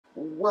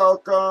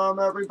Welcome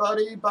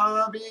everybody,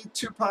 Bobby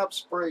Two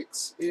Pops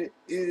Breaks. It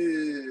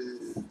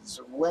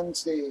is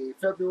Wednesday,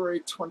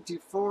 February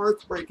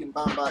 24th. Breaking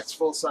Bomb Box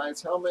full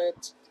size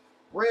helmet.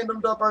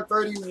 Random number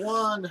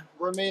 31.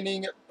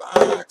 Remaining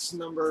box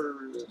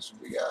numbers.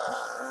 We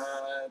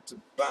got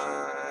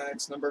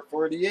box number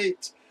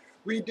 48.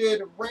 We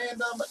did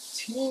random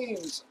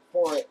teams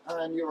for it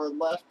on your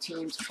left.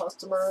 Team's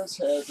customers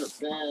have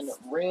been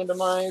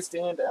randomized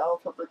and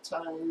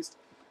alphabetized.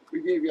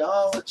 We gave you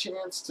all a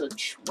chance to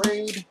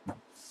trade.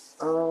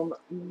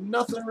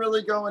 Nothing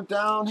really going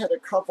down. Had a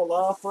couple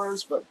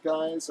offers, but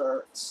guys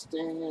are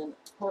staying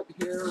put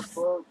here,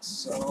 folks.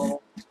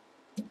 So,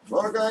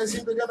 well, guys,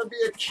 either going to be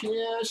a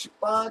cash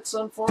box,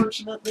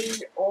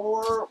 unfortunately,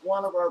 or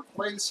one of our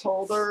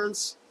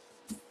placeholders.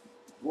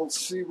 We'll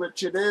see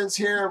which it is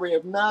here. We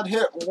have not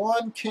hit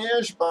one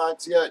cash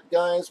box yet,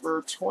 guys.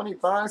 We're 20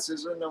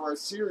 boxes into our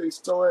series.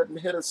 Still haven't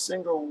hit a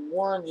single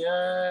one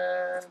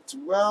yet.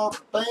 Well,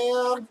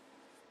 bam.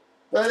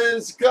 That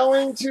is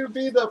going to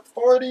be the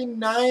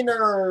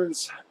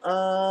 49ers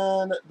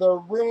on the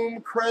room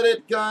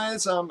credit,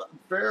 guys. I'm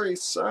very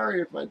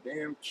sorry if my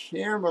damn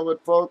camera would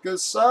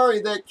focus.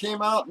 Sorry that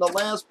came out in the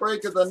last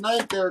break of the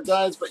night there,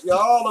 guys, but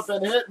y'all have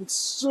been hitting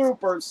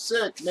super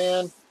sick,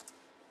 man.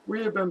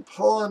 We have been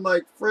pulling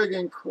like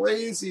friggin'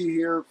 crazy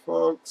here,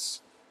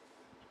 folks.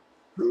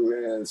 Who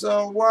is?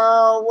 Oh,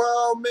 wow.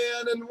 Well,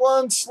 man, and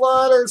one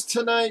slaughters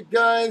tonight,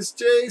 guys.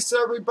 Jace,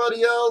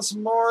 everybody else,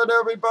 Mort,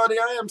 everybody.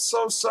 I am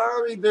so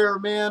sorry there,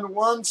 man.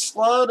 One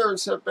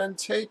slaughters have been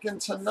taken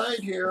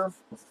tonight here.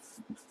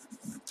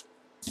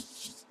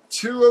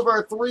 Two of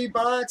our three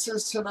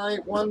boxes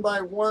tonight, one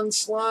by one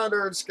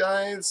slaughters,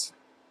 guys.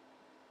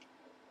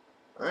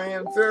 I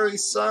am very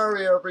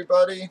sorry,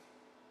 everybody.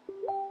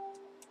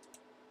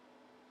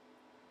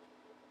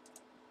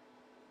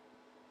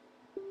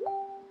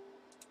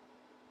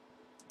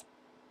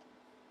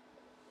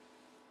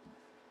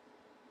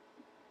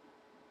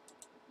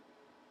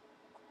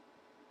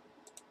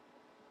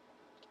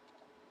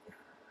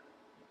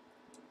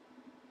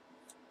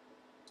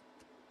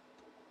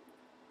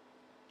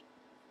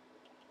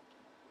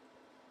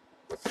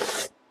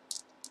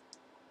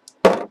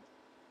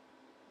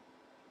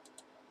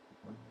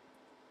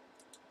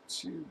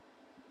 Two,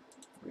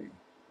 three,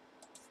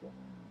 4,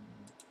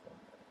 5,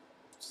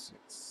 6,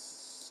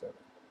 7,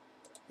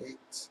 8,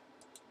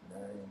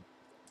 9,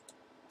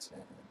 10,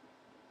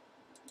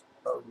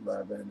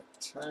 11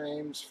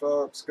 times,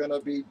 folks. Gonna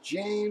be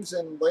James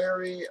and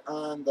Larry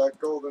on the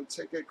golden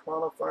ticket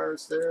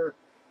qualifiers there.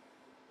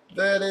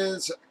 That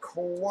is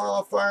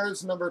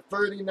qualifiers number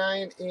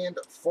 39 and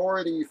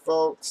 40,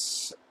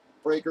 folks.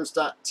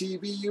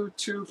 Breakers.tv,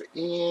 YouTube,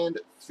 and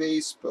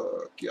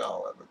Facebook.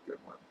 Y'all have a good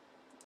one.